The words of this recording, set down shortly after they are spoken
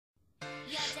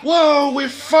Whoa, we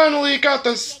finally got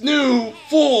this new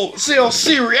full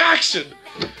CLC reaction!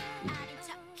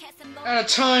 At a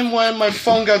time when my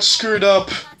phone got screwed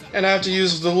up and I have to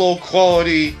use the low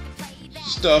quality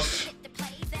stuff.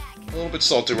 A little bit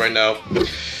salty right now.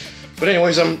 But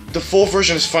anyways, the full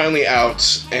version is finally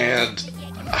out, and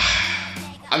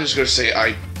I'm just gonna say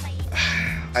I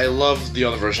love the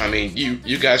other version. I mean,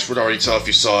 you guys would already tell if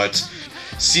you saw it.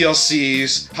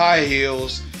 CLCs, high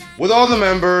heels, with all the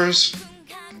members.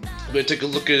 We're gonna take a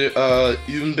look at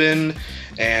Eunbin,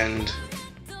 and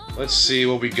let's see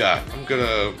what we got. I'm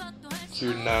gonna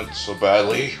cue not so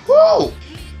badly. Whoa!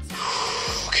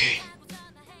 Okay.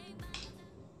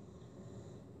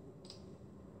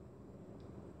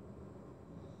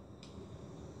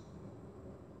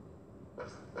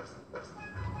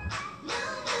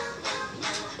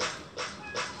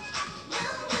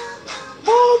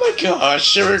 Oh my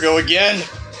gosh, here we go again.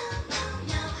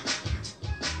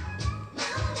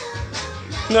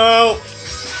 No.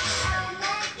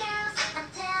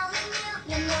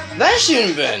 That's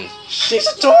Eunbin. She's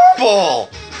adorable.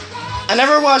 I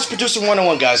never watched Producer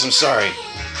 101, guys. I'm sorry.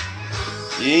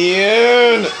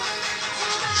 Eun.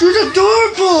 She's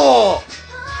adorable.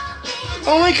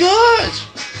 Oh my gosh.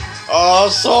 Oh,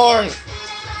 Sorn.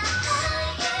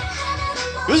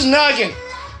 Who's knocking?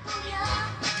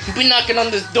 Who's been knocking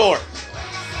on this door?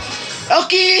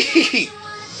 Elkie!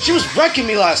 She was wrecking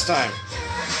me last time.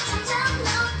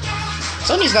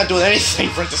 Sunny's not doing anything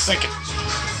for the second.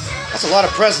 That's a lot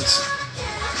of presents.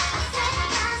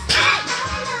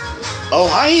 Oh,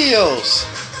 high heels.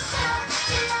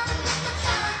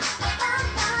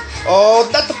 Oh,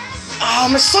 not the... Oh,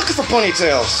 I'm a sucker for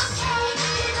ponytails.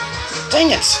 Dang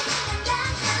it.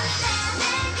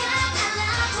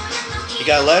 You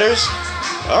got letters?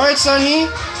 Alright, Sunny.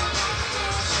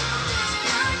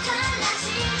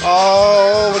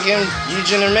 Oh, we're getting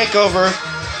Eugene a makeover.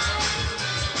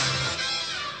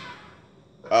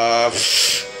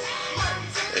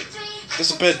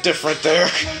 It's a bit different there.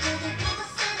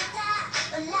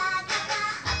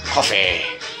 Coffee.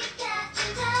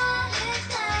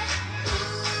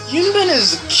 Eunbin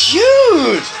is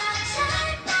cute.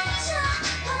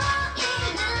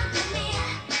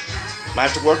 I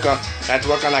have to work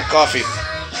on that coffee.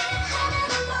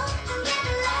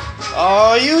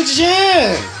 Oh,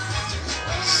 Eugene!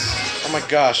 Oh my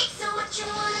gosh.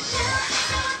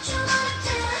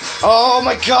 Oh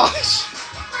my gosh!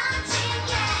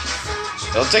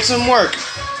 It'll take some work.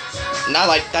 Not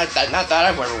like that. Not that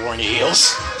I've ever worn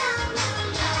heels.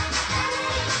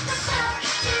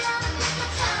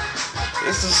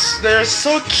 They're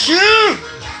so cute.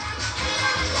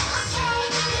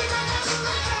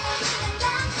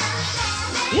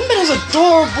 Eunbin is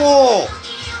adorable.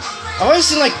 I've always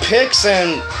seen like pics,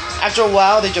 and after a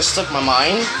while they just slipped my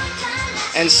mind.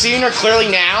 And seeing her clearly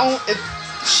now,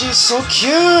 she's so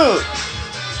cute.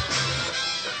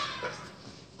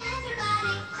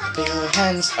 Big little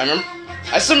hands.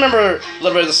 I still remember a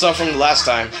little bit of the stuff from the last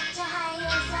time.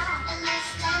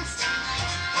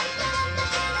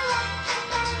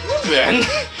 Eunbin.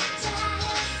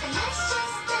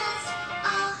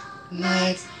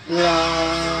 Night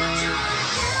long.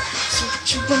 So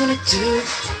what you wanna do?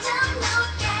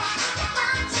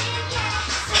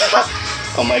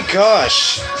 Oh my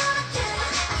gosh.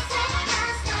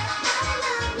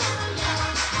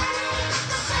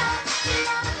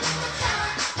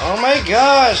 Oh my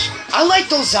gosh. I like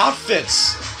those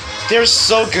outfits. They're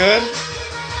so good.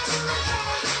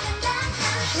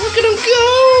 Look at them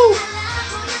go.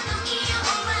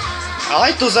 I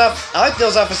like those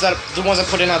outfits that the ones that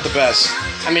put in out the best.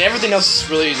 I mean, everything else is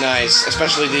really nice,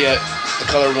 especially the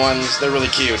colored ones. They're really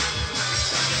cute.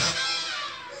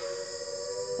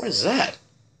 What is that?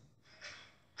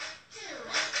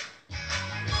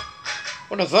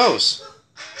 What are those?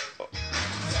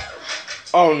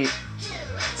 Oh.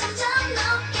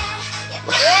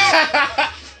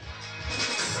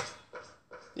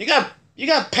 You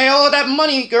gotta pay all of that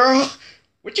money, girl.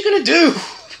 What you gonna do?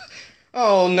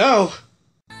 Oh no.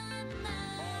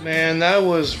 Man, that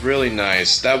was really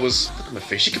nice. That was... Look at my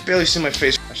face. You could barely see my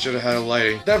face. I should have had a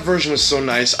lighting. That version was so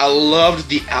nice. I loved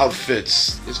the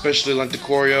outfits. Especially like the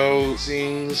choreo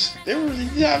scenes. They were...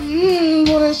 Yeah,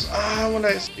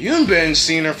 Eunbin,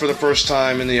 seeing her for the first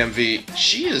time in the MV,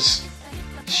 she is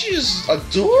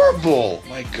adorable.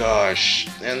 My gosh.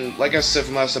 And like I said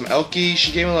from last time, Elkie,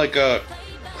 she gave me like a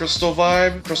Crystal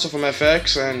vibe, Crystal from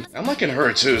FX, and I'm liking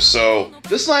her too, so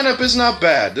this lineup is not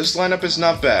bad. This lineup is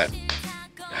not bad.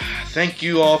 Thank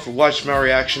you all for watching my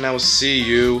reaction. I will see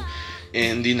you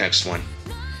in the next one.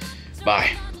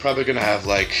 Bye. Probably gonna have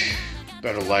like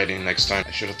better lighting next time.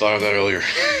 I should have thought of that earlier.